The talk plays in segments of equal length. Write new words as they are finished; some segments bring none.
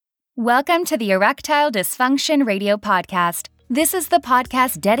Welcome to the Erectile Dysfunction Radio Podcast. This is the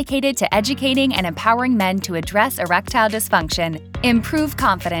podcast dedicated to educating and empowering men to address erectile dysfunction, improve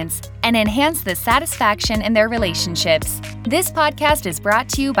confidence, and enhance the satisfaction in their relationships. This podcast is brought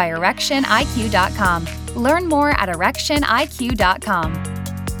to you by ErectionIQ.com. Learn more at ErectionIQ.com.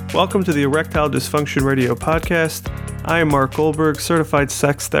 Welcome to the Erectile Dysfunction Radio Podcast. I am Mark Goldberg, certified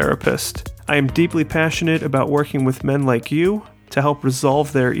sex therapist. I am deeply passionate about working with men like you to help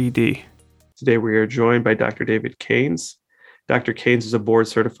resolve their ED. Today we are joined by Dr. David Keynes. Dr. Keynes is a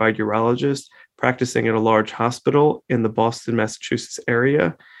board-certified urologist practicing at a large hospital in the Boston, Massachusetts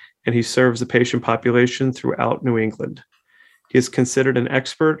area, and he serves the patient population throughout New England. He is considered an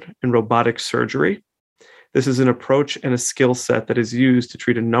expert in robotic surgery. This is an approach and a skill set that is used to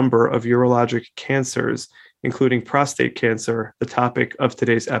treat a number of urologic cancers, including prostate cancer, the topic of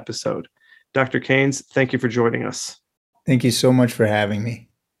today's episode. Dr. Keynes, thank you for joining us. Thank you so much for having me.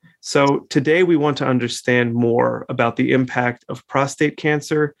 So today we want to understand more about the impact of prostate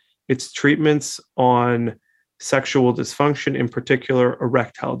cancer, its treatments on sexual dysfunction, in particular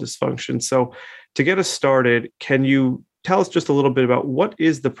erectile dysfunction. So to get us started, can you tell us just a little bit about what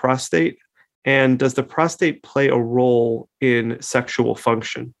is the prostate, and does the prostate play a role in sexual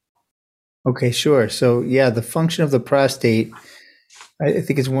function? Okay, sure. So the function of the prostate, I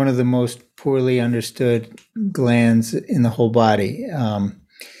think, is one of the most poorly understood glands in the whole body.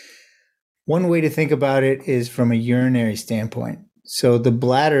 One way to think about it is from a urinary standpoint. So the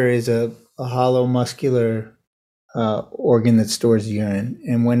bladder is a hollow muscular organ that stores urine.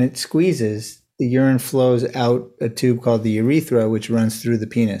 And when it squeezes, the urine flows out a tube called the urethra, which runs through the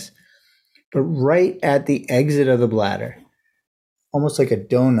penis. But right at the exit of the bladder, almost like a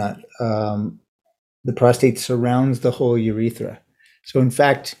donut, the prostate surrounds the whole urethra. So in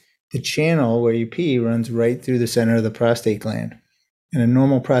fact, the channel where you pee runs right through the center of the prostate gland. And a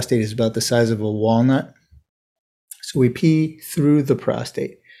normal prostate is about the size of a walnut. So we pee through the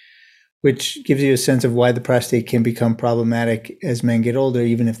prostate, which gives you a sense of why the prostate can become problematic as men get older.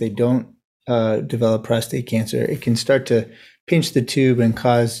 Even if they don't develop prostate cancer, it can start to pinch the tube and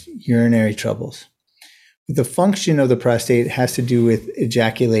cause urinary troubles. The function of the prostate has to do with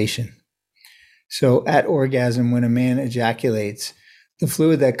ejaculation. So at orgasm, when a man ejaculates, the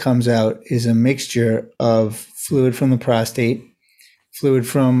fluid that comes out is a mixture of fluid from the prostate, fluid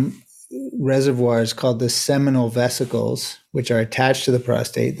from reservoirs called the seminal vesicles, which are attached to the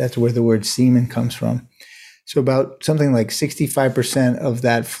prostate. That's where the word semen comes from. So about something like 65% of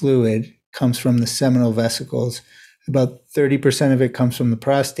that fluid comes from the seminal vesicles. About 30% of it comes from the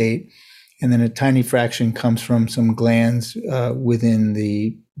prostate, and then a tiny fraction comes from some glands within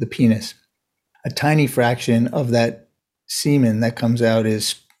the penis. A tiny fraction of that semen that comes out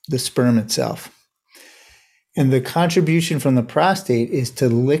is the sperm itself. And the contribution from the prostate is to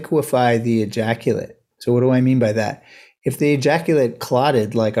liquefy the ejaculate. So what do I mean by that? If the ejaculate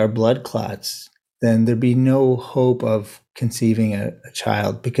clotted like our blood clots, then there'd be no hope of conceiving a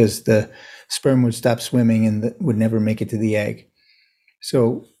child, because the sperm would stop swimming and would never make it to the egg.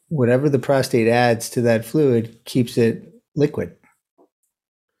 So whatever the prostate adds to that fluid keeps it liquid.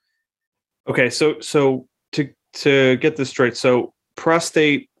 Okay, so to get this straight, so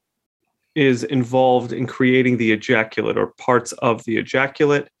prostate is involved in creating the ejaculate or parts of the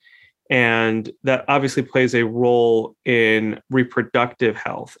ejaculate, and that obviously plays a role in reproductive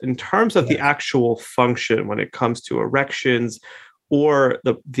health. In terms of the actual function when it comes to erections or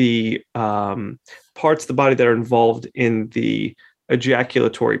the parts of the body that are involved in the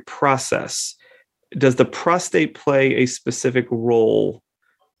ejaculatory process, does the prostate play a specific role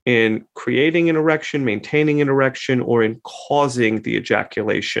in creating an erection, maintaining an erection, or in causing the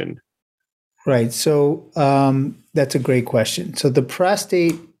ejaculation? Right. So that's a great question. So the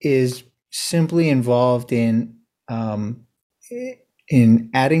prostate is simply involved in adding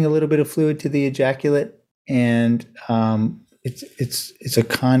a little bit of fluid to the ejaculate, and it's a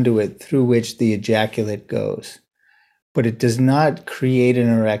conduit through which the ejaculate goes. But it does not create an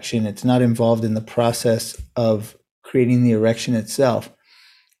erection. It's not involved in the process of creating the erection itself.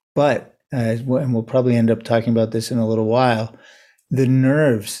 But, and we'll probably end up talking about this in a little while, the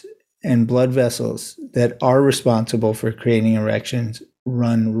nerves and blood vessels that are responsible for creating erections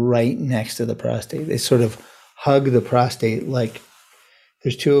run right next to the prostate. They sort of hug the prostate like,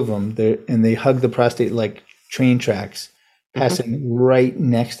 there's two of them, and they hug the prostate like train tracks, passing right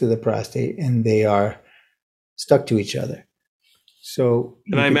next to the prostate, and they are stuck to each other. So,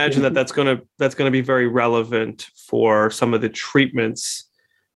 and I imagine that's going to be very relevant for some of the treatments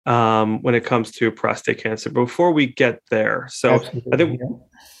when it comes to prostate cancer. Before we get there, so I think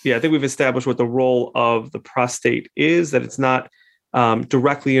we've established what the role of the prostate is, that it's not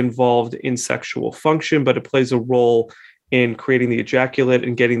directly involved in sexual function, but it plays a role in creating the ejaculate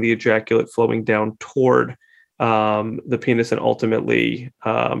and getting the ejaculate flowing down toward the penis and ultimately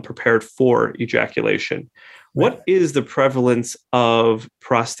prepared for ejaculation. Right. What is the prevalence of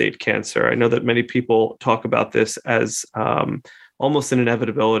prostate cancer? I know that many people talk about this as almost an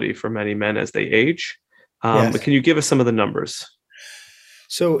inevitability for many men as they age. Yes. But can you give us some of the numbers?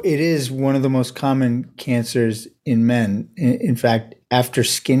 So it is one of the most common cancers in men. In fact, after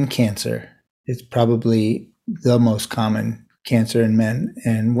skin cancer, it's probably the most common cancer in men.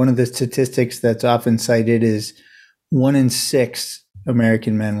 And one of the statistics that's often cited is 1 in 6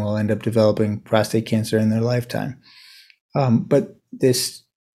 American men will end up developing prostate cancer in their lifetime. But this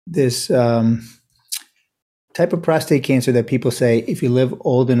type of prostate cancer that people say, if you live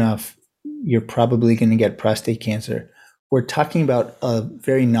old enough, you're probably going to get prostate cancer. We're talking about a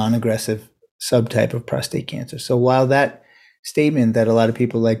very non-aggressive subtype of prostate cancer. So while that statement that a lot of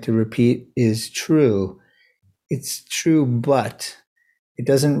people like to repeat is true, it's true, but it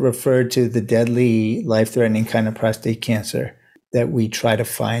doesn't refer to the deadly, life-threatening kind of prostate cancer that we try to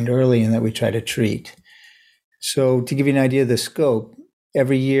find early and that we try to treat. So to give you an idea of the scope,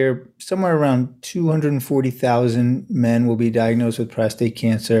 every year, somewhere around 240,000 men will be diagnosed with prostate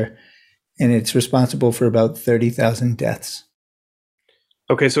cancer, and it's responsible for about 30,000 deaths.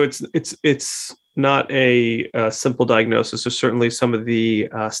 Okay, so it's not a simple diagnosis. There's certainly some of the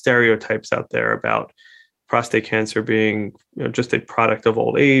stereotypes out there about prostate cancer being just a product of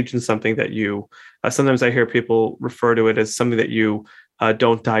old age and something that you, sometimes I hear people refer to it as something that you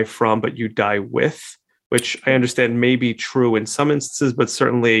don't die from, but you die with, which I understand may be true in some instances, but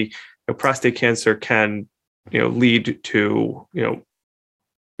certainly prostate cancer can lead to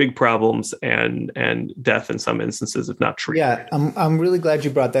big problems and death in some instances if not treated. Yeah, I'm really glad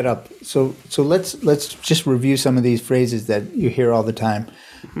you brought that up. So let's just review some of these phrases that you hear all the time.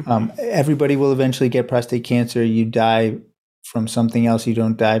 Everybody will eventually get prostate cancer. You die from something else. You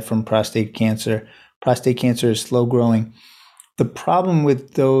don't die from prostate cancer. Prostate cancer is slow growing. The problem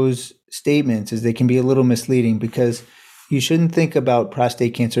with those statements is they can be a little misleading because you shouldn't think about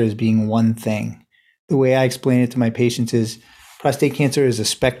prostate cancer as being one thing. The way I explain it to my patients is prostate cancer is a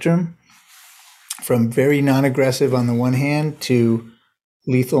spectrum from very non-aggressive on the one hand to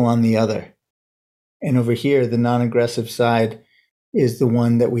lethal on the other. And over here, the non-aggressive side is the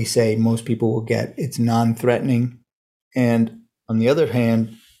one that we say most people will get. It's non-threatening. And on the other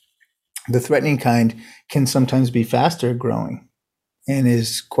hand, the threatening kind can sometimes be faster growing and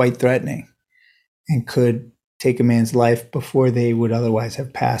is quite threatening and could take a man's life before they would otherwise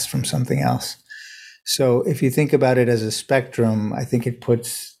have passed from something else. So if you think about it as a spectrum, I think it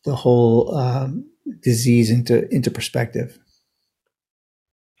puts the whole disease into perspective.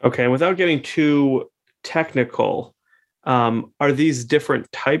 Okay, and without getting too technical, are these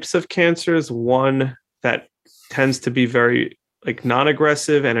different types of cancers? One that tends to be very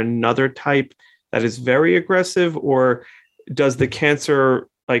non-aggressive and another type that is very aggressive? Or does the cancer,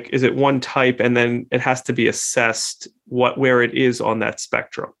 is it one type and then it has to be assessed where it is on that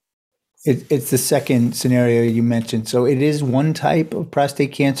spectrum? It's the second scenario you mentioned. So it is one type of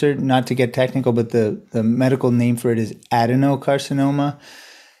prostate cancer, not to get technical, but the medical name for it is adenocarcinoma.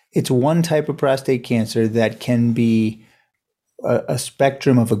 It's one type of prostate cancer that can be a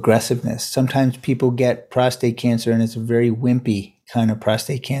spectrum of aggressiveness. Sometimes people get prostate cancer and it's a very wimpy kind of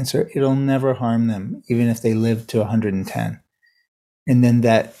prostate cancer. It'll never harm them, even if they live to 110. And then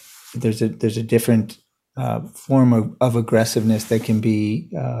there's a different form of aggressiveness that can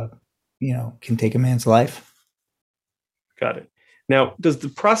be, can take a man's life. Got it. Now, does the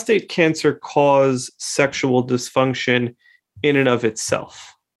prostate cancer cause sexual dysfunction in and of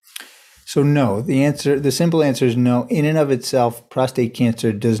itself? So no, the simple answer is no. In and of itself, prostate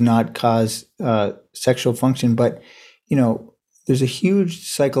cancer does not cause sexual function, but there's a huge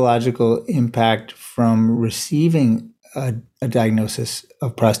psychological impact from receiving a diagnosis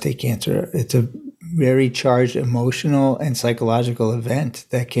of prostate cancer. It's a very charged emotional and psychological event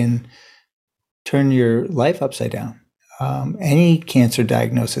that can turn your life upside down. Any cancer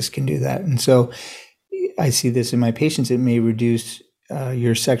diagnosis can do that. And so I see this in my patients. It may reduce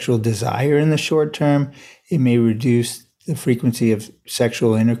your sexual desire in the short term. It may reduce the frequency of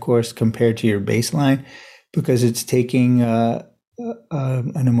sexual intercourse compared to your baseline because it's taking an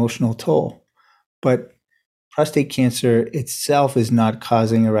emotional toll. But prostate cancer itself is not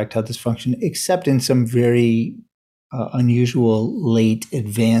causing erectile dysfunction, except in some very unusual late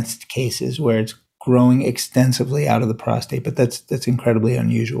advanced cases where it's growing extensively out of the prostate, but that's incredibly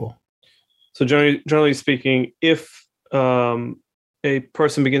unusual. So generally speaking, if a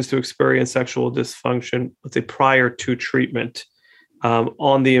person begins to experience sexual dysfunction, let's say prior to treatment,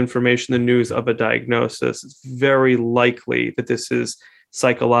 on the information, the news of a diagnosis, it's very likely that this is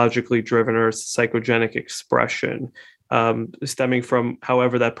psychologically driven or psychogenic expression, stemming from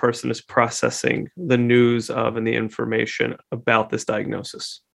however that person is processing the news of and the information about this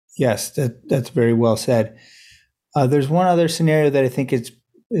diagnosis. Yes, that's very well said. There's one other scenario that I think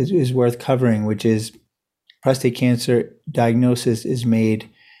is worth covering, which is prostate cancer diagnosis is made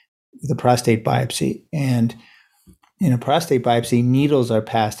with a prostate biopsy. And in a prostate biopsy, needles are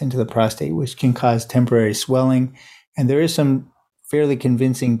passed into the prostate, which can cause temporary swelling. And there is some fairly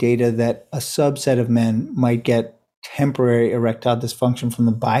convincing data that a subset of men might get temporary erectile dysfunction from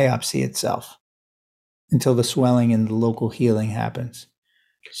the biopsy itself until the swelling and the local healing happens.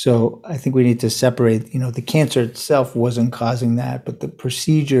 So I think we need to separate, the cancer itself wasn't causing that, but the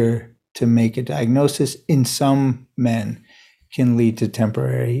procedure to make a diagnosis in some men can lead to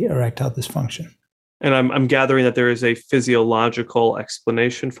temporary erectile dysfunction. And I'm gathering that there is a physiological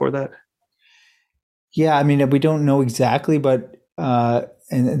explanation for that. Yeah, I mean, we don't know exactly, but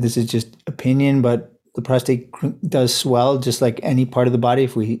and this is just opinion, but the prostate does swell just like any part of the body.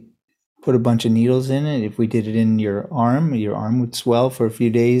 If we put a bunch of needles in it, if we did it in your arm would swell for a few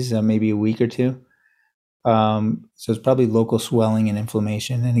days, maybe a week or two. So it's probably local swelling and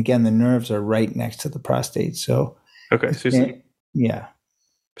inflammation. And again, the nerves are right next to the prostate. So okay, so yeah,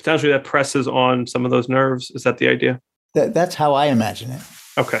 potentially that presses on some of those nerves. Is that the idea? That's how I imagine it.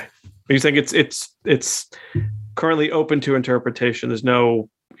 Okay, you think it's currently open to interpretation. There's no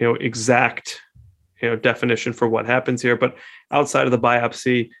exact definition for what happens here, but outside of the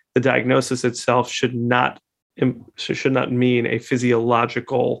biopsy, the diagnosis itself should not mean a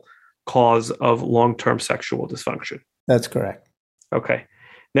physiological cause of long-term sexual dysfunction. That's correct. Okay.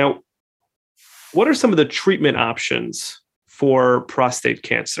 Now, what are some of the treatment options for prostate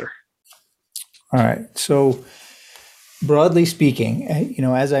cancer? All right. So broadly speaking,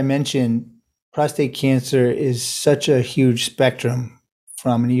 as I mentioned, prostate cancer is such a huge spectrum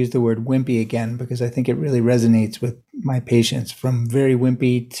from, I'm going to use the word wimpy again, because I think it really resonates with my patients, from very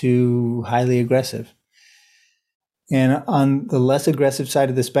wimpy to highly aggressive. And on the less aggressive side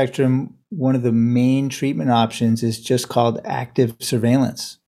of the spectrum, one of the main treatment options is just called active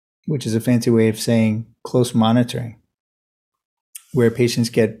surveillance, which is a fancy way of saying close monitoring, where patients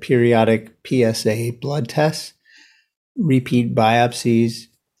get periodic PSA blood tests, repeat biopsies,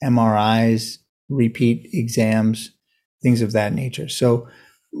 MRIs, repeat exams, things of that nature. So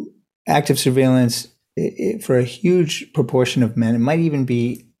active surveillance, for a huge proportion of men, it might even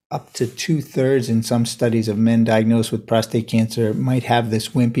be up to 2/3 in some studies of men diagnosed with prostate cancer might have this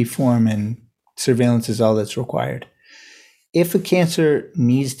wimpy form, and surveillance is all that's required. If a cancer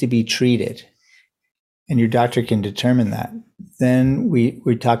needs to be treated, and your doctor can determine that, then we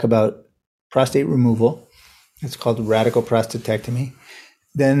talk about prostate removal. It's called radical prostatectomy.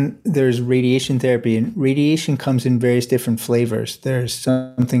 Then there's radiation therapy, and radiation comes in various different flavors. There's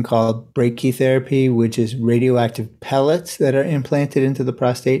something called brachytherapy, which is radioactive pellets that are implanted into the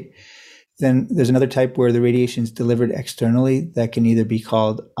prostate. Then there's another type where the radiation is delivered externally that can either be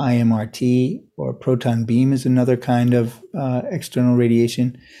called IMRT, or proton beam is another kind of external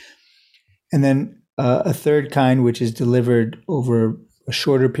radiation. And then a third kind, which is delivered over a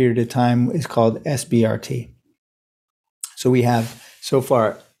shorter period of time, is called SBRT. So we have so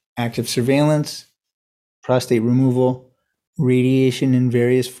far active surveillance, prostate removal, radiation in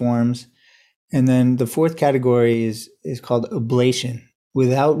various forms. And then the fourth category is called ablation.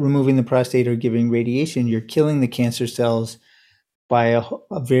 Without removing the prostate or giving radiation, you're killing the cancer cells by a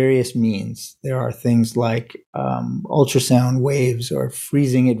various means. There are things like ultrasound waves, or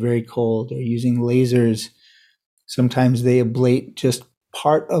freezing it very cold, or using lasers. Sometimes they ablate just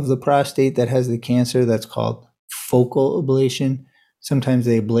part of the prostate that has the cancer. That's called focal ablation. Sometimes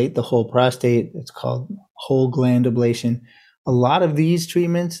they ablate the whole prostate. It's called whole gland ablation. A lot of these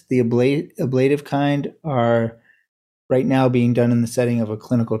treatments, the ablative kind, are right now being done in the setting of a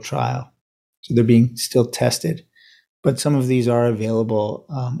clinical trial. So they're being still tested. But some of these are available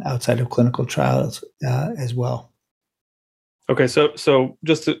outside of clinical trials as well. Okay, so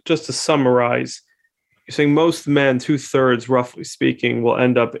just to summarize, you're saying most men, 2/3, roughly speaking, will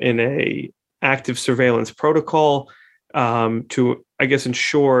end up in a active surveillance protocol to, I guess,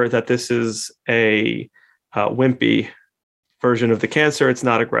 ensure that this is a wimpy version of the cancer. It's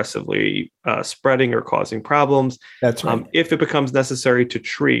not aggressively spreading or causing problems. That's right. If it becomes necessary to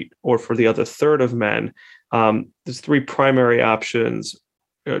treat, or for the other third of men, there's three primary options,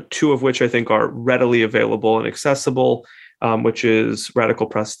 two of which I think are readily available and accessible, which is radical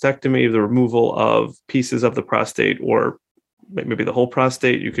prostatectomy, the removal of pieces of the prostate, or maybe the whole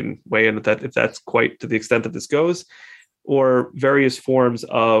prostate. You can weigh in if that's quite to the extent that this goes. or various forms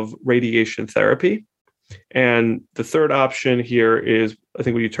of radiation therapy. And the third option here is, I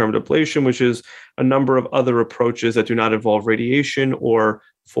think, what you termed ablation, which is a number of other approaches that do not involve radiation or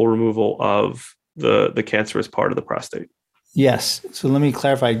full removal of the cancerous part of the prostate. Yes. So let me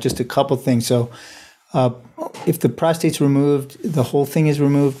clarify just a couple things. So if the prostate's removed, the whole thing is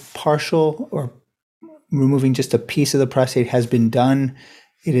removed. Partial or removing just a piece of the prostate has been done.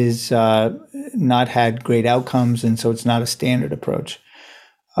 It is not had great outcomes, and so it's not a standard approach.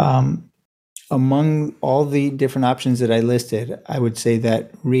 Among all the different options that I listed, I would say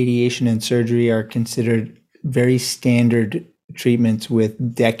that radiation and surgery are considered very standard treatments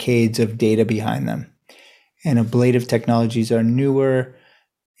with decades of data behind them. And ablative technologies are newer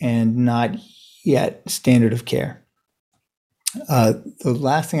and not yet standard of care. The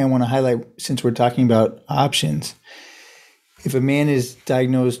last thing I want to highlight, since we're talking about options, if a man is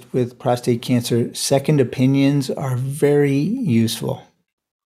diagnosed with prostate cancer, second opinions are very useful,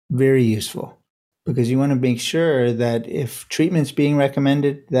 because you want to make sure that if treatment's being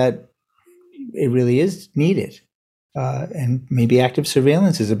recommended, that it really is needed. And maybe active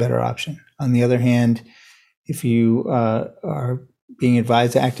surveillance is a better option. On the other hand, if you are being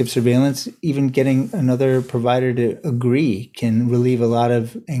advised to active surveillance, even getting another provider to agree can relieve a lot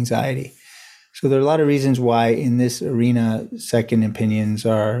of anxiety. So there are a lot of reasons why in this arena, second opinions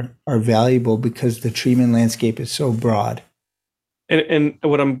are valuable, because the treatment landscape is so broad. And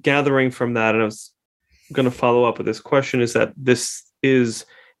what I'm gathering from that, and I was going to follow up with this question, is that this is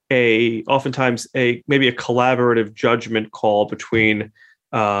oftentimes maybe a collaborative judgment call between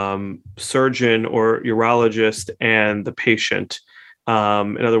surgeon or urologist and the patient.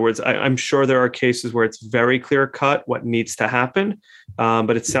 In other words, I'm sure there are cases where it's very clear cut what needs to happen,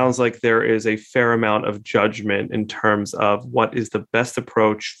 but it sounds like there is a fair amount of judgment in terms of what is the best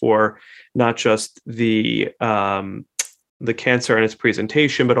approach for not just the cancer and its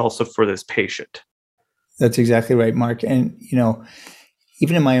presentation, but also for this patient. That's exactly right, Mark. And,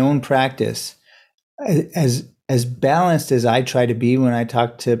 even in my own practice, as balanced as I try to be when I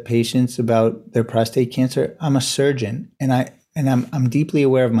talk to patients about their prostate cancer, I'm a surgeon, and I'm deeply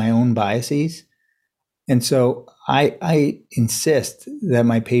aware of my own biases. And so I insist that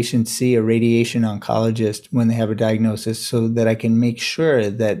my patients see a radiation oncologist when they have a diagnosis, so that I can make sure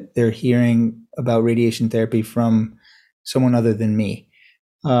that they're hearing about radiation therapy from someone other than me.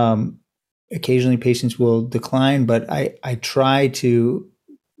 Occasionally patients will decline, but I try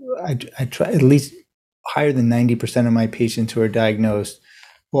at least higher than 90% of my patients who are diagnosed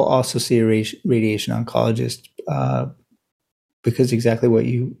will also see a radiation oncologist, because exactly what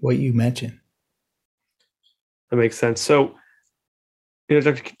you mentioned. That makes sense. So,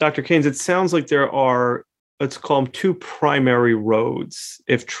 Dr. Keynes, it sounds like there are, let's call them, two primary roads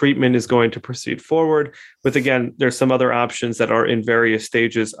if treatment is going to proceed forward. With, again, there's some other options that are in various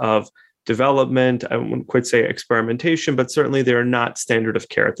stages of development. I wouldn't quite say experimentation, but certainly they're not standard of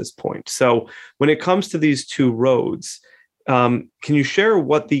care at this point. So when it comes to these two roads, can you share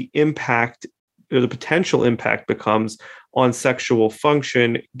what the impact or the potential impact becomes on sexual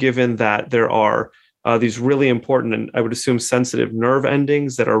function, given that there are these really important and I would assume sensitive nerve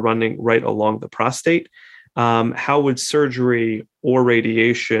endings that are running right along the prostate? How would surgery or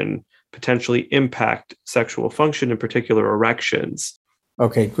radiation potentially impact sexual function, in particular erections?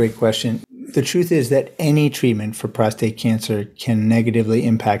 Okay, great question. The truth is that any treatment for prostate cancer can negatively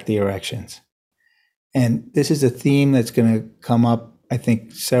impact the erections. And this is a theme that's going to come up, I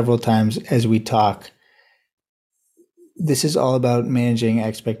think, several times as we talk. This is all about managing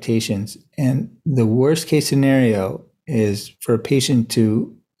expectations. And the worst case scenario is for a patient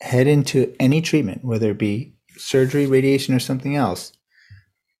to head into any treatment, whether it be surgery, radiation, or something else,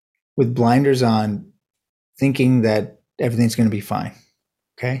 with blinders on, thinking that everything's going to be fine.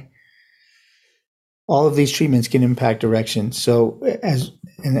 Okay. All of these treatments can impact erections. So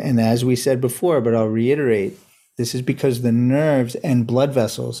as we said before, but I'll reiterate, this is because the nerves and blood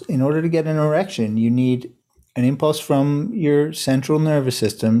vessels, in order to get an erection, you need an impulse from your central nervous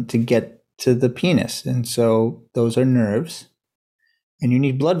system to get to the penis. And so those are nerves. And you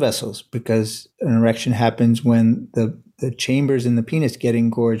need blood vessels, because an erection happens when the chambers in the penis get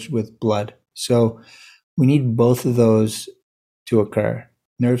engorged with blood. So we need both of those to occur.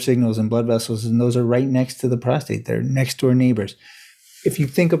 Nerve signals and blood vessels, and those are right next to the prostate. They're next door neighbors. If you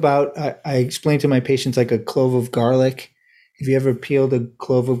think about, I explain to my patients like a clove of garlic. If you ever peeled a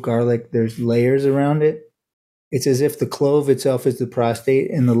clove of garlic, there's layers around it. It's as if the clove itself is the prostate,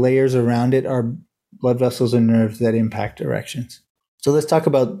 and the layers around it are blood vessels and nerves that impact erections. So let's talk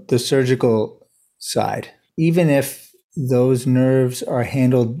about the surgical side. Even if those nerves are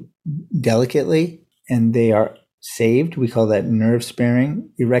handled delicately and they are saved. We call that nerve sparing.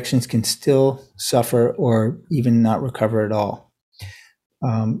 Erections can still suffer or even not recover at all.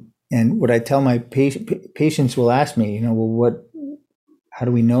 And what I tell my patients will ask me, how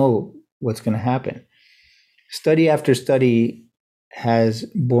do we know what's going to happen? Study after study has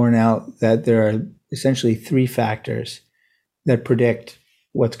borne out that there are essentially 3 factors that predict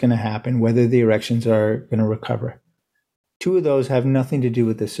what's going to happen, whether the erections are going to recover. 2 of those have nothing to do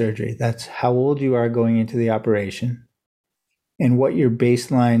with the surgery. That's how old you are going into the operation and what your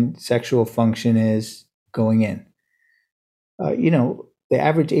baseline sexual function is going in. The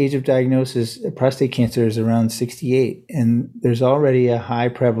average age of diagnosis of prostate cancer is around 68, and there's already a high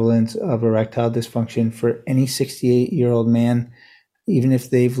prevalence of erectile dysfunction for any 68-year-old man, even if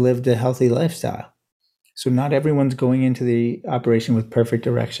they've lived a healthy lifestyle. So not everyone's going into the operation with perfect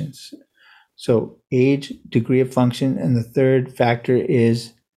erections. So age, degree of function, and the third factor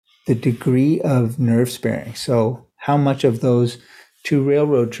is the degree of nerve sparing. So how much of those 2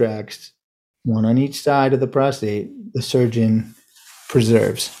 railroad tracks, one on each side of the prostate, the surgeon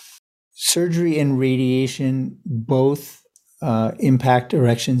preserves. Surgery and radiation both impact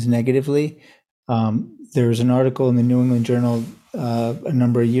erections negatively. There was an article in the New England Journal a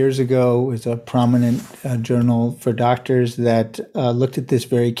number of years ago. It was a prominent journal for doctors that looked at this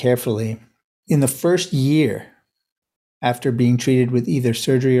very carefully. In the first year after being treated with either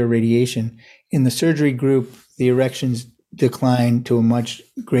surgery or radiation, in the surgery group, the erections decline to a much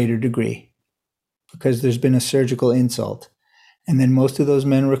greater degree because there's been a surgical insult. And then most of those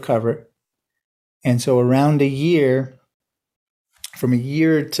men recover. And so around a year, from a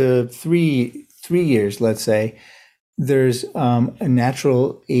year to three years, let's say, there's a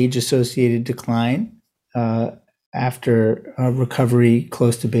natural age-associated decline after recovery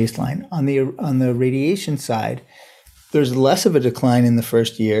close to baseline. On the radiation side, there's less of a decline in the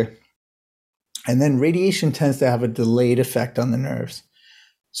first year. And then radiation tends to have a delayed effect on the nerves.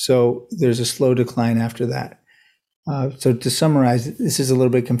 So there's a slow decline after that. So to summarize, this is a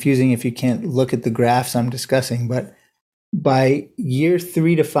little bit confusing if you can't look at the graphs I'm discussing, but by year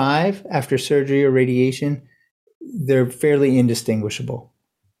 3 to 5 after surgery or radiation, they're fairly indistinguishable.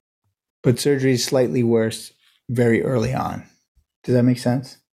 But surgery is slightly worse very early on. Does that make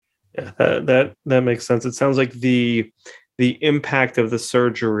sense? Yeah, that makes sense. It sounds like the impact of the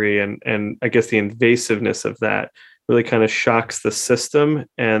surgery and I guess the invasiveness of that really kind of shocks the system,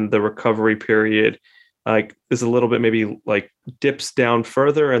 and the recovery period is a little bit maybe like dips down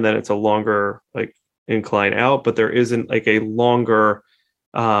further, and then it's a longer like incline out, but there isn't like a longer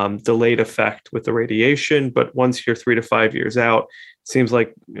delayed effect with the radiation. But once you're 3 to 5 years out, it seems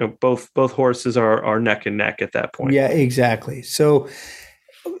like both horses are neck and neck at that point. Yeah, exactly. So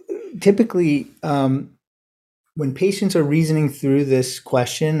typically, when patients are reasoning through this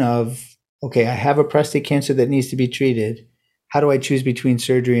question of, okay, I have a prostate cancer that needs to be treated, how do I choose between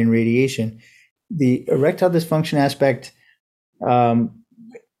surgery and radiation? The erectile dysfunction aspect,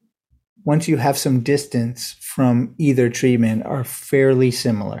 once you have some distance from either treatment, are fairly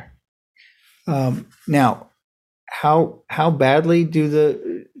similar. Now, how badly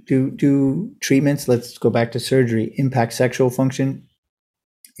do treatments, let's go back to surgery, impact sexual function?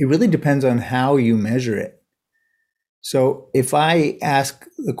 It really depends on how you measure it. So if I ask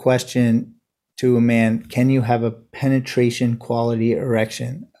the question to a man, can you have a penetration quality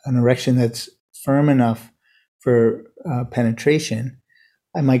erection, an erection that's firm enough for penetration,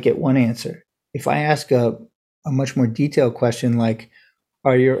 I might get one answer. If I ask a much more detailed question like,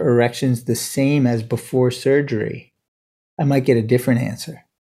 are your erections the same as before surgery, I might get a different answer.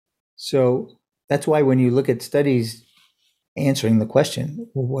 So that's why when you look at studies answering the question,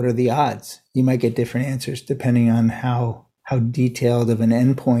 well, what are the odds? You might get different answers depending on how detailed of an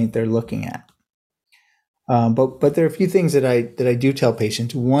endpoint they're looking at. But there are a few things that I do tell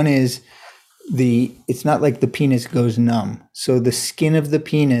patients. One is it's not like the penis goes numb. So the skin of the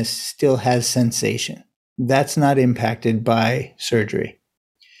penis still has sensation. That's not impacted by surgery.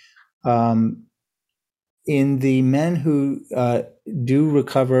 In the men who do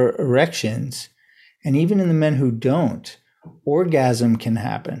recover erections, and even in the men who don't, orgasm can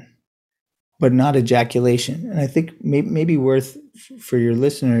happen, but not ejaculation. And I think maybe worth for your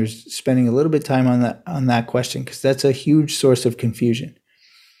listeners spending a little bit of time on that question, because that's a huge source of confusion.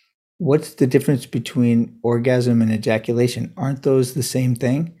 What's the difference between orgasm and ejaculation? Aren't those the same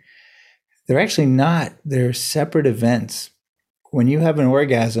thing? They're actually not. They're separate events. When you have an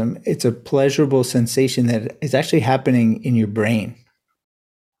orgasm, it's a pleasurable sensation that is actually happening in your brain.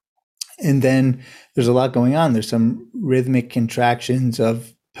 And then there's a lot going on. There's some rhythmic contractions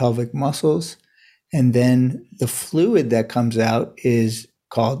of pelvic muscles. And then the fluid that comes out is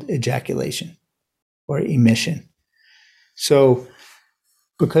called ejaculation or emission. So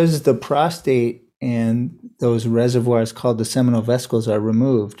because the prostate and those reservoirs called the seminal vesicles are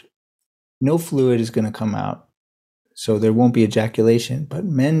removed, no fluid is going to come out. So there won't be ejaculation. But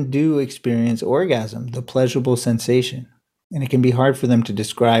men do experience orgasm, the pleasurable sensation. And it can be hard for them to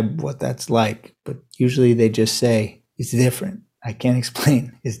describe what that's like. But usually they just say, it's different. I can't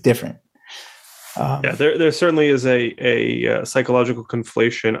explain. It's different. There certainly is a psychological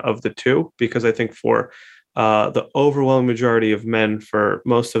conflation of the two, because I think for the overwhelming majority of men, for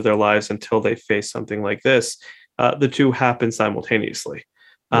most of their lives until they face something like this, the two happen simultaneously.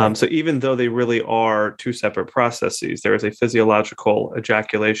 Right. So even though they really are two separate processes, there is a physiological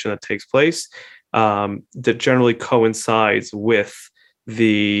ejaculation that takes place that generally coincides with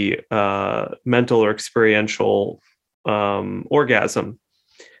the mental or experiential orgasm.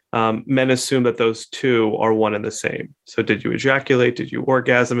 Men assume that those two are one and the same. So did you ejaculate? Did you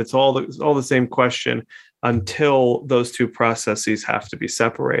orgasm? It's all the same question until those two processes have to be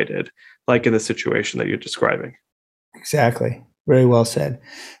separated, like in the situation that you're describing. Exactly. Very well said.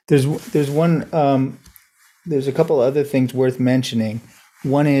 There's a couple other things worth mentioning.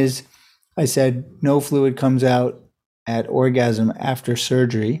 One is, I said no fluid comes out at orgasm after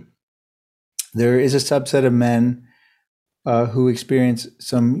surgery. There is a subset of men who experience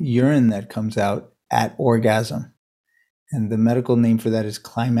some urine that comes out at orgasm. And the medical name for that is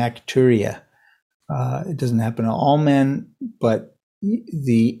climacturia. It doesn't happen to all men, but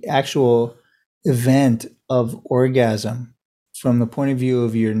the actual event of orgasm from the point of view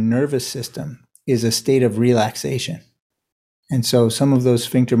of your nervous system is a state of relaxation. And so some of those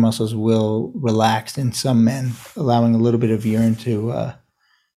sphincter muscles will relax in some men, allowing a little bit of urine to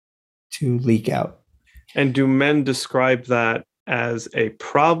leak out. And do men describe that as a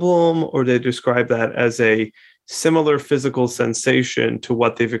problem, or do they describe that as a similar physical sensation to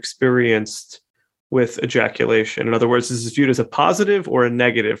what they've experienced with ejaculation? In other words, is this viewed as a positive or a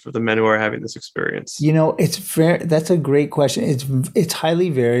negative for the men who are having this experience? That's a great question. It's highly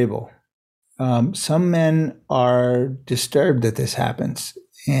variable. Some men are disturbed that this happens,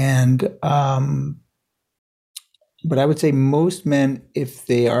 but I would say most men, if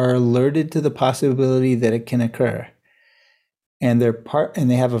they are alerted to the possibility that it can occur, and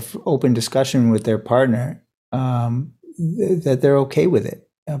they have an open discussion with their partner, that they're okay with it,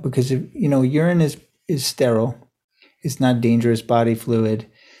 because urine is sterile, it's not dangerous body fluid,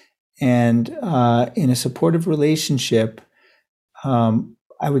 and in a supportive relationship,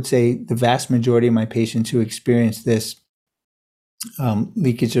 I would say the vast majority of my patients who experience this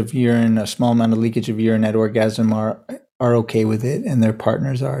leakage of urine, a small amount of leakage of urine at orgasm, are okay with it, and their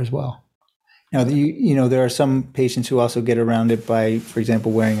partners are as well. Now, there are some patients who also get around it by, for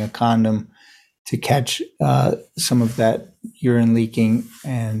example, wearing a condom to catch some of that urine leaking,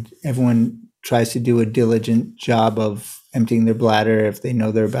 and everyone tries to do a diligent job of emptying their bladder if they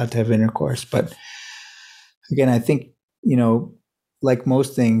know they're about to have intercourse. But again, I think, like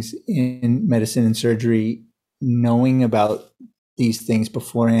most things in medicine and surgery, knowing about these things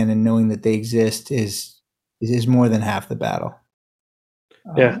beforehand and knowing that they exist is more than half the battle.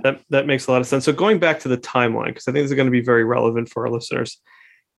 Yeah, that makes a lot of sense. So going back to the timeline, because I think this is going to be very relevant for our listeners.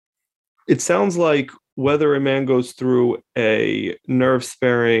 It sounds like whether a man goes through a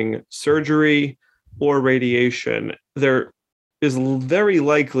nerve-sparing surgery or radiation, there is very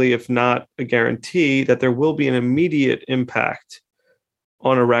likely, if not a guarantee, that there will be an immediate impact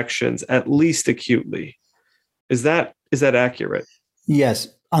on erections, at least acutely. Is that accurate? Yes.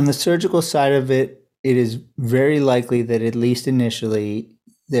 On the surgical side of it, it is very likely that at least initially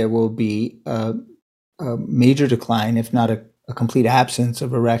there will be a major decline, if not a complete absence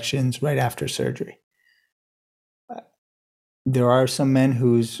of erections right after surgery. There are some men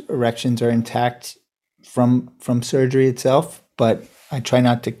whose erections are intact from surgery itself, but I try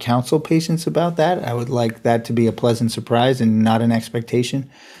not to counsel patients about that. I would like that to be a pleasant surprise and not an expectation.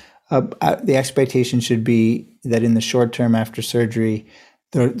 The expectation should be that in the short term after surgery,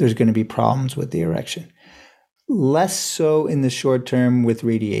 there's going to be problems with the erection. Less so in the short term with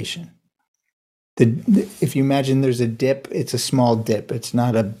radiation. If you imagine there's a dip, it's a small dip. It's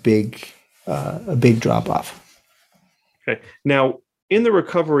not a big drop off. Okay. Now, in the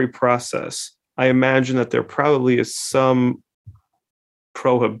recovery process, I imagine that there probably is some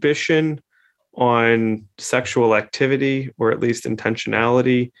prohibition on sexual activity, or at least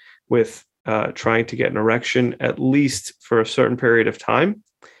intentionality with trying to get an erection, at least for a certain period of time.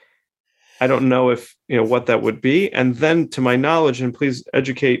 I don't know if what that would be. And then, to my knowledge, and please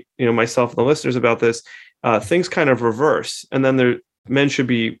educate myself and the listeners about this, things kind of reverse. And then men should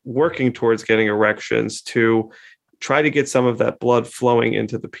be working towards getting erections to try to get some of that blood flowing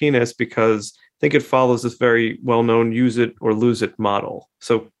into the penis, because think it follows this very well-known use it or lose it model.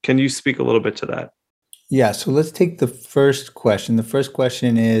 So can you speak a little bit to that? Yeah, so let's take the first question. The first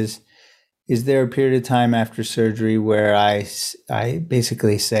question is there a period of time after surgery where I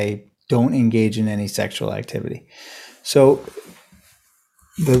basically say, don't engage in any sexual activity? So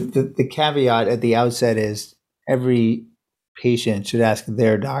the caveat at the outset is every patient should ask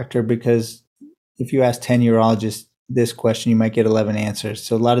their doctor, because if you ask 10 urologists this question, you might get 11 answers.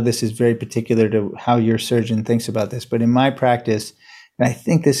 So a lot of this is very particular to how your surgeon thinks about this. But in my practice, and I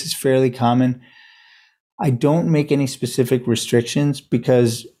think this is fairly common, I don't make any specific restrictions,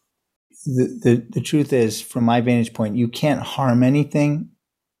 because the truth is, from my vantage point, you can't harm anything.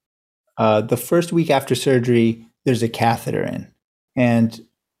 The first week after surgery, there's a catheter in, and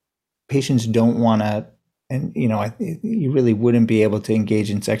patients don't want to, and you really wouldn't be able to engage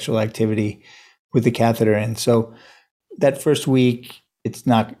in sexual activity with the catheter in. So that first week, it's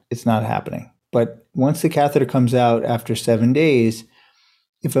not happening. But once the catheter comes out after 7 days,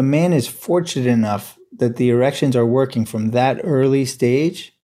 if a man is fortunate enough that the erections are working from that early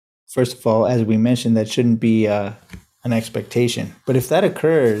stage, first of all, as we mentioned, that shouldn't be an expectation. But if that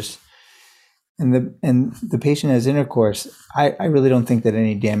occurs and the patient has intercourse, I really don't think that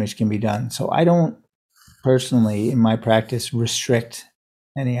any damage can be done. So I don't personally, in my practice, restrict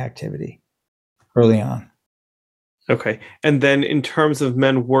any activity early on. Okay. And then in terms of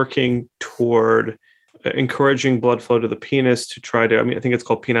men working toward encouraging blood flow to the penis to try to, I think it's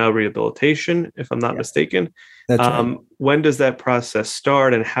called penile rehabilitation, if I'm not mistaken. That's right. When does that process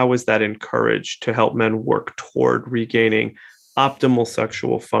start, and how is that encouraged to help men work toward regaining optimal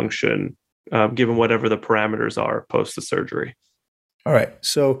sexual function, given whatever the parameters are post the surgery? All right.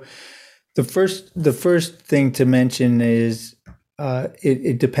 So the first thing to mention is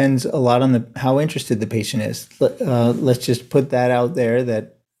it depends a lot on how interested the patient is. Let's just put that out there,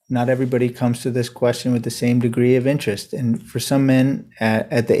 that not everybody comes to this question with the same degree of interest. And for some men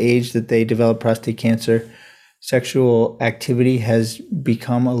at the age that they develop prostate cancer, sexual activity has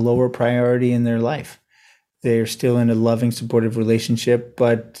become a lower priority in their life. They're still in a loving, supportive relationship,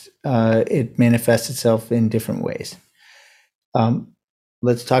 but it manifests itself in different ways.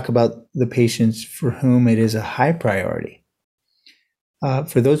 Let's talk about the patients for whom it is a high priority.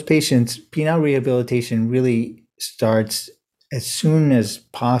 For those patients, penile rehabilitation really starts as soon as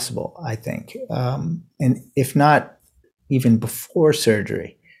possible, I think. And if not even before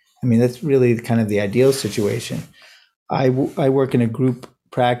surgery. That's really kind of the ideal situation. I work in a group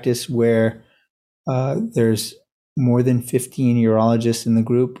practice where there's more than 15 urologists in the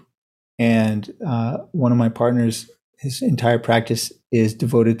group. And one of my partners, his entire practice is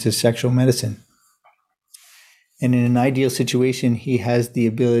devoted to sexual medicine. And in an ideal situation, he has the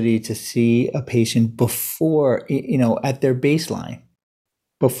ability to see a patient before, at their baseline,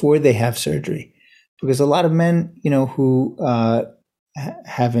 before they have surgery. Because a lot of men, who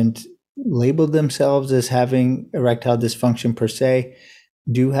haven't labeled themselves as having erectile dysfunction per se,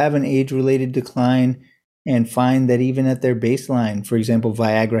 do have an age-related decline and find that even at their baseline, for example,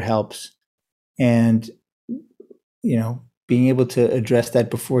 Viagra helps. And, being able to address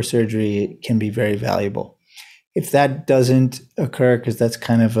that before surgery can be very valuable. If that doesn't occur, because that's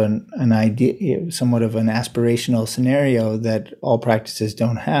kind of an idea, somewhat of an aspirational scenario that all practices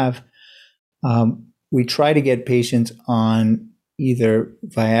don't have, we try to get patients on either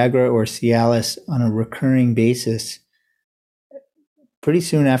Viagra or Cialis on a recurring basis pretty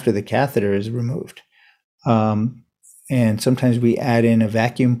soon after the catheter is removed. And sometimes we add in a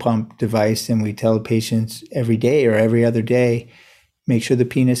vacuum pump device, and we tell patients every day or every other day, make sure the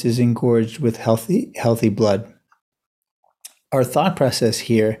penis is engorged with healthy blood. Our thought process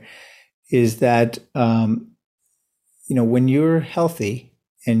here is that, when you're healthy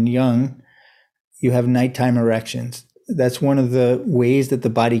and young, you have nighttime erections. That's one of the ways that the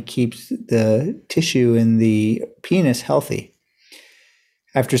body keeps the tissue in the penis healthy.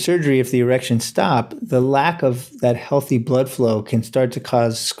 After surgery, if the erections stop, the lack of that healthy blood flow can start to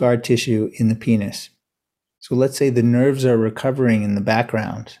cause scar tissue in the penis. So let's say the nerves are recovering in the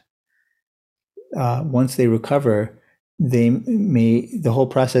background. Once they recover, the whole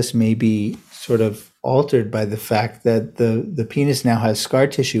process may be sort of altered by the fact that the penis now has scar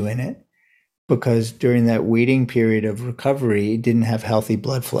tissue in it, because during that waiting period of recovery, it didn't have healthy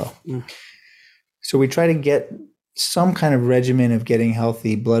blood flow. So we try to get some kind of regimen of getting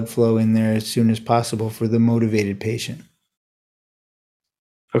healthy blood flow in there as soon as possible for the motivated patient.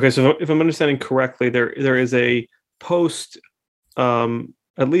 Okay, so if I'm understanding correctly, there is a post,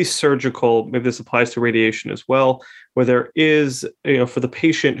 at least surgical, maybe this applies to radiation as well, where there is, for the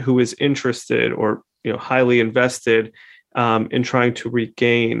patient who is interested or highly invested in trying to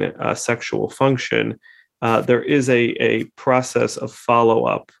regain sexual function, there is a process of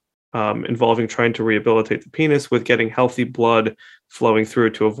follow-up involving trying to rehabilitate the penis with getting healthy blood flowing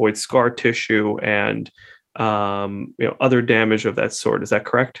through to avoid scar tissue and other damage of that sort. Is that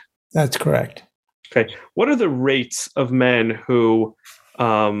correct? That's correct. Okay. What are the rates of men who,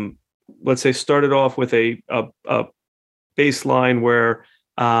 let's say, started off with a baseline where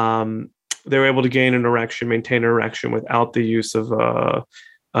they were able to gain an erection, maintain an erection without the use of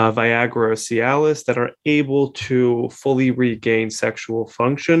Viagra or Cialis, that are able to fully regain sexual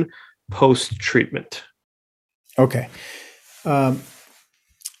function post-treatment? Okay.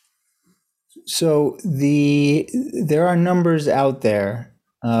 So there are numbers out there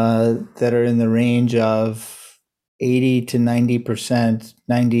that are in the range of 80 to 90%,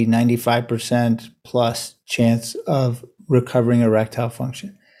 95% plus chance of recovering erectile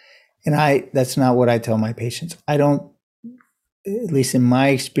function. And that's not what I tell my patients. I don't, at least in my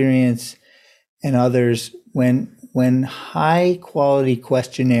experience and others, when high quality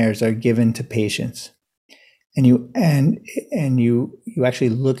questionnaires are given to patients and you actually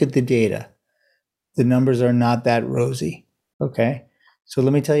look at the data, the numbers are not that rosy. Okay. So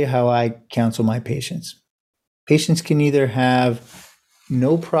let me tell you how I counsel my patients. Patients can either have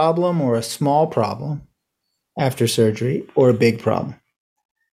no problem or a small problem after surgery or a big problem.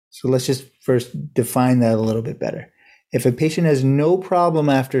 So let's just first define that a little bit better. If a patient has no problem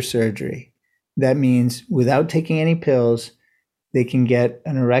after surgery, that means without taking any pills, they can get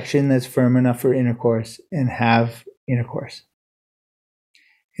an erection that's firm enough for intercourse and have intercourse.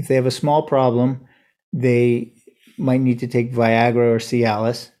 If they have a small problem, they might need to take Viagra or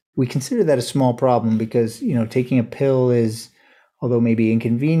Cialis. We consider that a small problem because, taking a pill is, although maybe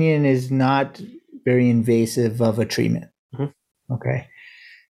inconvenient, is not very invasive of a treatment. Mm-hmm. Okay.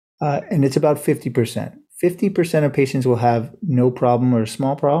 And it's about 50%. 50% of patients will have no problem or a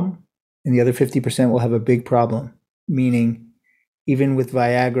small problem, and the other 50% will have a big problem, meaning even with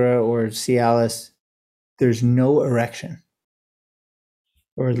Viagra or Cialis, there's no erection.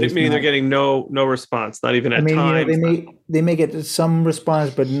 Or at least they're getting no response, not even at times. They may get some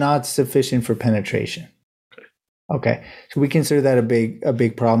response, but not sufficient for penetration. Okay. So we consider that a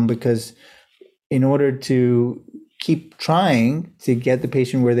big problem because in order to keep trying to get the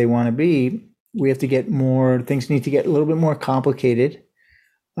patient where they want to be, we have to get more, things need to get a little bit more complicated.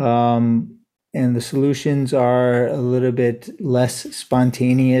 And the solutions are a little bit less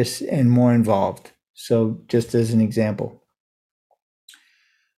spontaneous and more involved. So just as an example,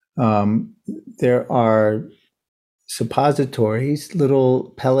 there are suppositories,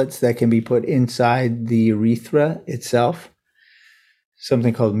 little pellets that can be put inside the urethra itself,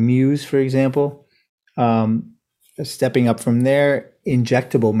 something called Muse, for example. Stepping up from there,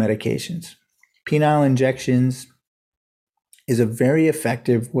 injectable medications. Penile injections is a very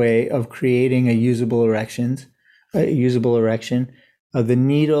effective way of creating a usable erection. The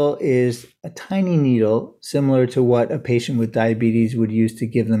needle is a tiny needle, similar to what a patient with diabetes would use to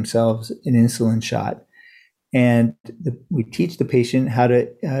give themselves an insulin shot. And we teach the patient how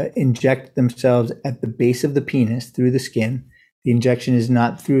to inject themselves at the base of the penis through the skin. The injection is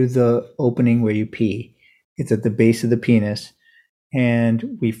not through the opening where you pee. It's at the base of the penis.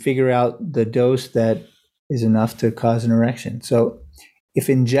 And we figure out the dose that is enough to cause an erection. So if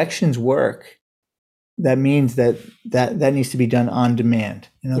injections work, that means that needs to be done on demand.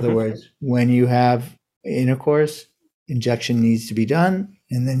 In other words, when you have intercourse, injection needs to be done,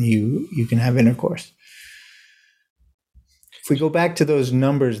 and then you can have intercourse. If we go back to those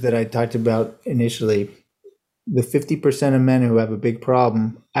numbers that I talked about initially, the 50% of men who have a big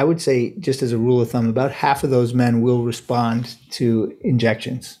problem, I would say, just as a rule of thumb, about half of those men will respond to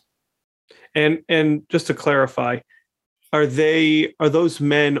injections. And just to clarify, are those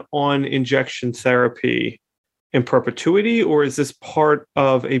men on injection therapy in perpetuity, or is this part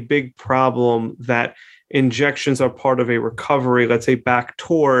of a big problem that injections are part of a recovery, let's say back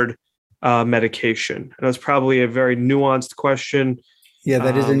toward medication? And that's probably a very nuanced question. Yeah,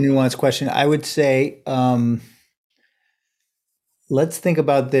 that is a nuanced question. I would say, let's think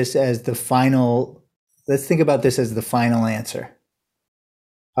about this as the final answer.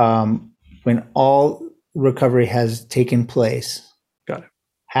 When all recovery has taken place, got it.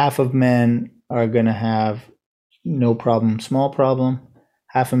 Half of men are going to have no problem, small problem.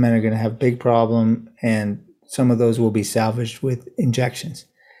 Half of men are going to have big problem, and some of those will be salvaged with injections.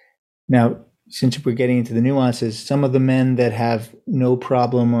 Now, since we're getting into the nuances, some of the men that have no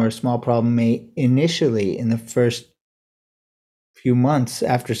problem or a small problem may initially, in the first few months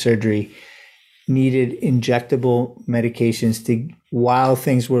after surgery, needed injectable medications while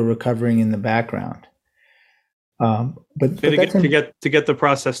things were recovering in the background. But to that's get the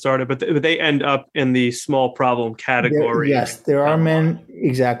process started, but they end up in the small problem category. Yes, there are men.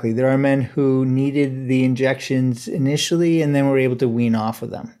 Exactly, there are men who needed the injections initially, and then were able to wean off of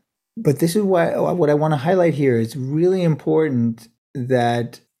them. But this is why what I want to highlight here is really important.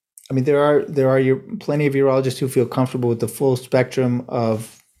 That there are plenty of urologists who feel comfortable with the full spectrum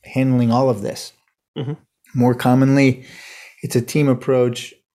of handling all of this. Mm-hmm. More commonly, it's a team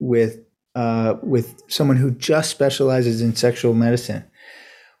approach with someone who just specializes in sexual medicine.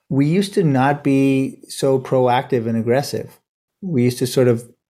 We used to not be so proactive and aggressive. We used to sort of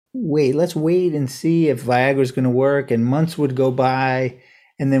let's wait and see if Viagra is going to work, and months would go by,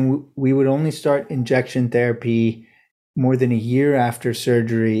 and then we would only start injection therapy more than a year after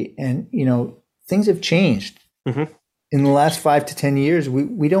surgery. And, things have changed. Mm-hmm. In the last 5 to 10 years,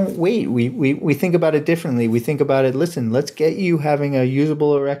 we don't wait. We think about it differently. We think about it, listen, let's get you having a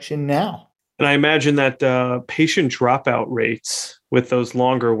usable erection now. And I imagine that patient dropout rates with those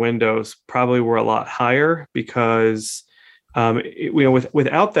longer windows probably were a lot higher because,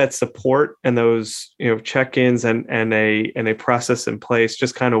 without that support and those, check-ins and a process in place,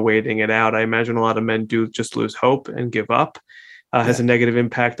 just kind of waiting it out, I imagine a lot of men do just lose hope and give up. Has a negative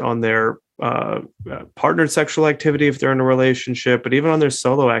impact on their partnered sexual activity if they're in a relationship, but even on their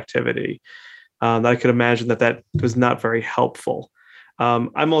solo activity. I could imagine that was not very helpful.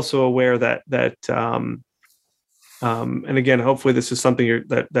 I'm also aware that and again, hopefully this is something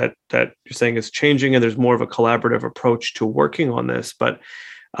that you're saying is changing, and there's more of a collaborative approach to working on this. But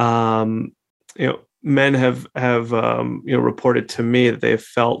men have reported to me that they have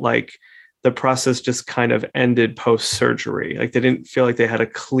felt like the process just kind of ended post-surgery. Like they didn't feel like they had a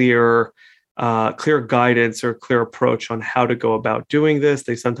clear guidance or clear approach on how to go about doing this.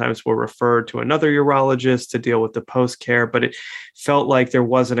 They sometimes were referred to another urologist to deal with the post-care, but it felt like there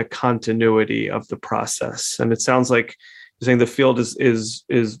wasn't a continuity of the process. And it sounds like you're saying the field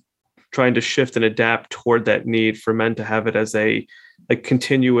is trying to shift and adapt toward that need for men to have it as a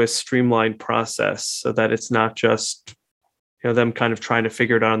continuous, streamlined process, so that it's not just them kind of trying to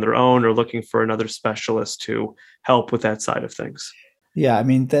figure it out on their own or looking for another specialist to help with that side of things. Yeah,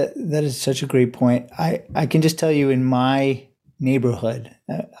 that is such a great point. I can just tell you in my neighborhood,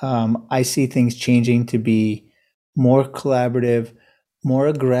 I see things changing to be more collaborative, more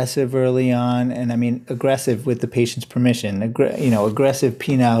aggressive early on. And aggressive with the patient's permission, aggressive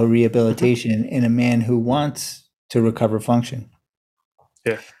penile rehabilitation in a man who wants to recover function.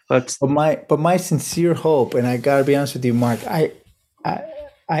 Yeah. But my sincere hope, and I got to be honest with you, Mark,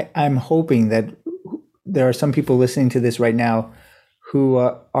 I'm hoping that there are some people listening to this right now who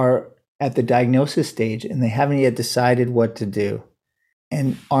are at the diagnosis stage and they haven't yet decided what to do.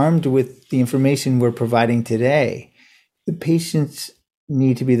 And armed with the information we're providing today, the patients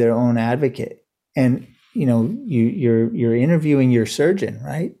need to be their own advocate. And you're interviewing your surgeon,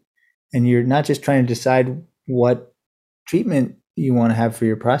 right? And you're not just trying to decide what treatment you want to have for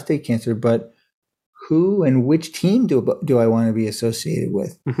your prostate cancer, but who and which team do I want to be associated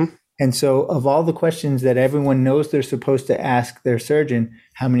with? Mm-hmm. And so of all the questions that everyone knows they're supposed to ask their surgeon,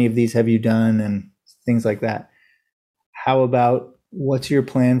 how many of these have you done and things like that? How about what's your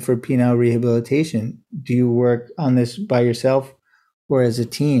plan for penile rehabilitation? Do you work on this by yourself or as a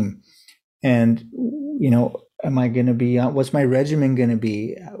team? And, am I going to be on, what's my regimen going to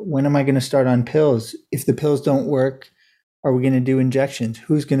be? When am I going to start on pills? If the pills don't work, are we going to do injections?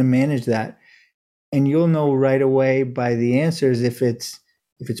 Who's going to manage that? And you'll know right away by the answers if it's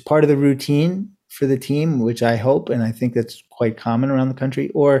part of the routine for the team, which I hope, and I think that's quite common around the country,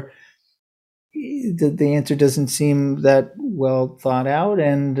 or the answer doesn't seem that well thought out,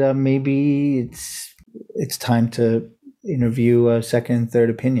 and maybe it's time to interview a second and third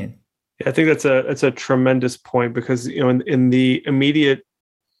opinion. Yeah, I think that's a tremendous point because in the immediate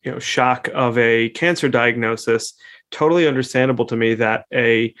shock of a cancer diagnosis, totally understandable to me that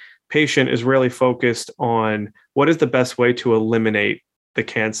a patient is really focused on what is the best way to eliminate the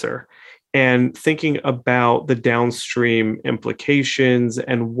cancer and thinking about the downstream implications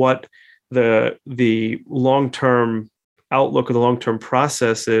and what the long-term outlook or the long-term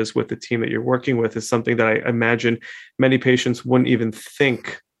process is with the team that you're working with is something that I imagine many patients wouldn't even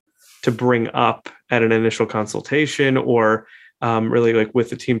think to bring up at an initial consultation or really with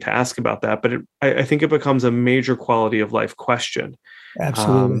the team to ask about that. But I think it becomes a major quality of life question.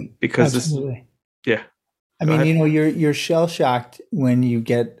 Absolutely. Because Absolutely. Yeah. You're shell-shocked when you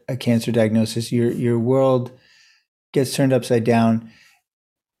get a cancer diagnosis. Your world gets turned upside down.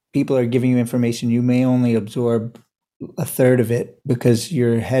 People are giving you information. You may only absorb a third of it because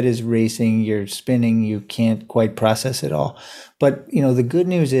your head is racing, you're spinning, you can't quite process it all. But, the good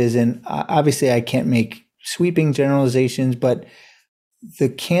news is, and obviously I can't make sweeping generalizations, but the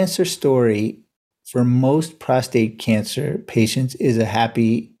cancer story for most prostate cancer patients has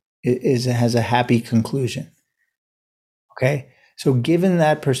a happy conclusion. Okay. So given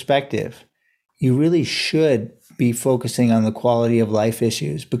that perspective, you really should be focusing on the quality of life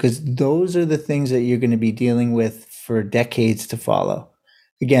issues, because those are the things that you're going to be dealing with for decades to follow.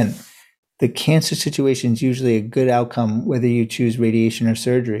 Again, the cancer situation is usually a good outcome, whether you choose radiation or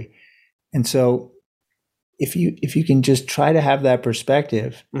surgery. And so if you can just try to have that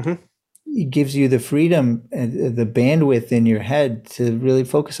perspective, it gives you the freedom and the bandwidth in your head to really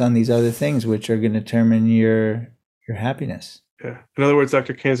focus on these other things, which are going to determine your happiness. Yeah. In other words,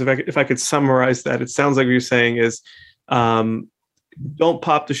 Dr. Cairns, if I could summarize that, it sounds like what you're saying is don't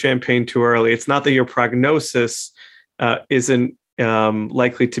pop the champagne too early. It's not that your prognosis isn't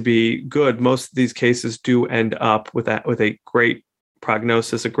likely to be good. Most of these cases do end up with a great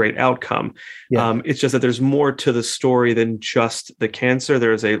prognosis, a great outcome. Yeah. It's just that there's more to the story than just the cancer.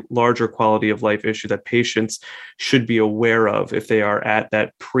 There is a larger quality of life issue that patients should be aware of if they are at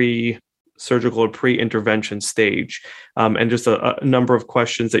that pre-surgical or pre-intervention stage. And just a number of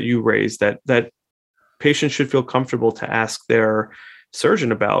questions that you raised that patients should feel comfortable to ask their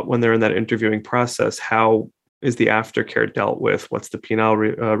surgeon about when they're in that interviewing process. How is the aftercare dealt with? What's the penile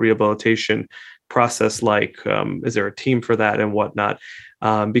rehabilitation process like? Is there a team for that and whatnot?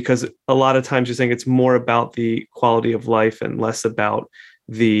 Because a lot of times you're saying it's more about the quality of life and less about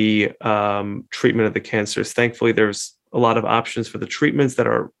the treatment of the cancers. Thankfully, there's a lot of options for the treatments that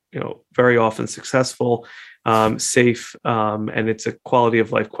are, very often successful, safe, and it's a quality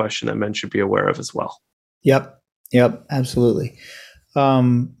of life question that men should be aware of as well. Yep, absolutely.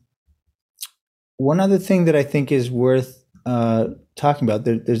 One other thing that I think is worth talking about,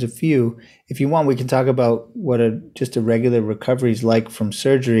 there's a few. If you want, we can talk about what just a regular recovery is like from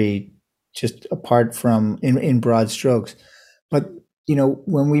surgery, just apart from in broad strokes. But,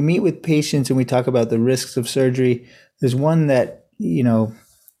 when we meet with patients and we talk about the risks of surgery, there's one that,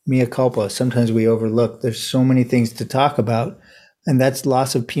 mea culpa, sometimes we overlook. There's so many things to talk about, and that's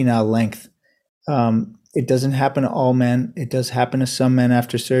loss of penile length. It doesn't happen to all men. It does happen to some men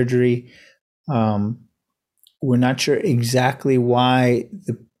after surgery. We're not sure exactly why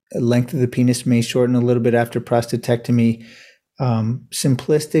the length of the penis may shorten a little bit after prostatectomy.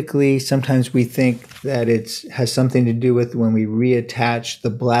 Simplistically, sometimes we think that it has something to do with when we reattach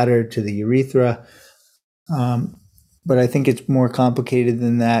the bladder to the urethra. But I think it's more complicated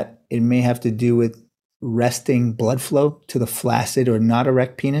than that. It may have to do with resting blood flow to the flaccid or not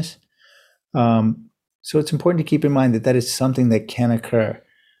erect penis. So it's important to keep in mind that is something that can occur.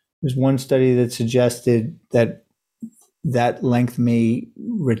 There's one study that suggested that length may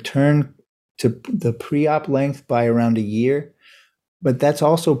return to the pre-op length by around a year, but that's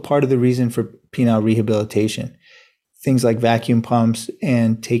also part of the reason for penile rehabilitation. Things like vacuum pumps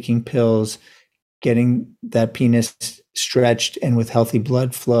and taking pills, getting that penis stretched and with healthy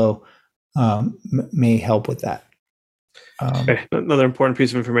blood flow may help with that. Okay. Another important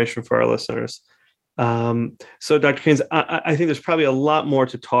piece of information for our listeners. So Dr. Cairns, I think there's probably a lot more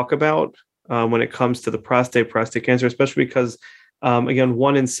to talk about when it comes to the prostate cancer, especially because, again,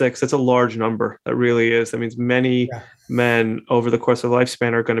 1 in 6, that's a large number. That really is. That means many men over the course of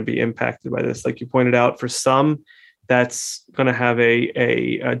lifespan are going to be impacted by this. Like you pointed out, for some, that's going to have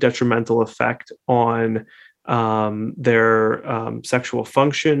a detrimental effect on their sexual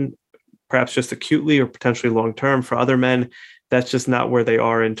function, perhaps just acutely or potentially long-term. For other men, that's just not where they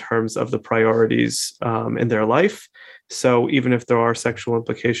are in terms of the priorities in their life. So even if there are sexual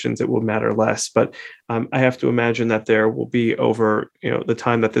implications, it will matter less. But I have to imagine that there will be over the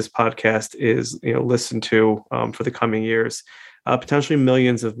time that this podcast is listened to for the coming years, potentially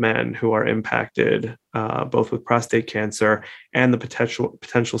millions of men who are impacted both with prostate cancer and the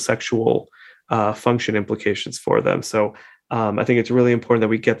potential sexual function implications for them. So I think it's really important that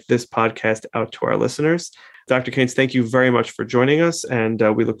we get this podcast out to our listeners. Dr. Cairns, thank you very much for joining us, and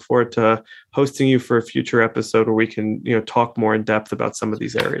we look forward to hosting you for a future episode where we can talk more in depth about some of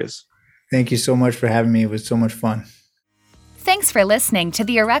these areas. Thank you so much for having me. It was so much fun. Thanks for listening to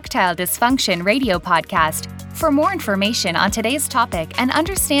the Erectile Dysfunction Radio Podcast. For more information on today's topic and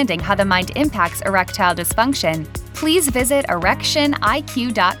understanding how the mind impacts erectile dysfunction, please visit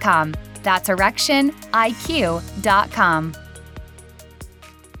erectioniq.com. That's erectioniq.com.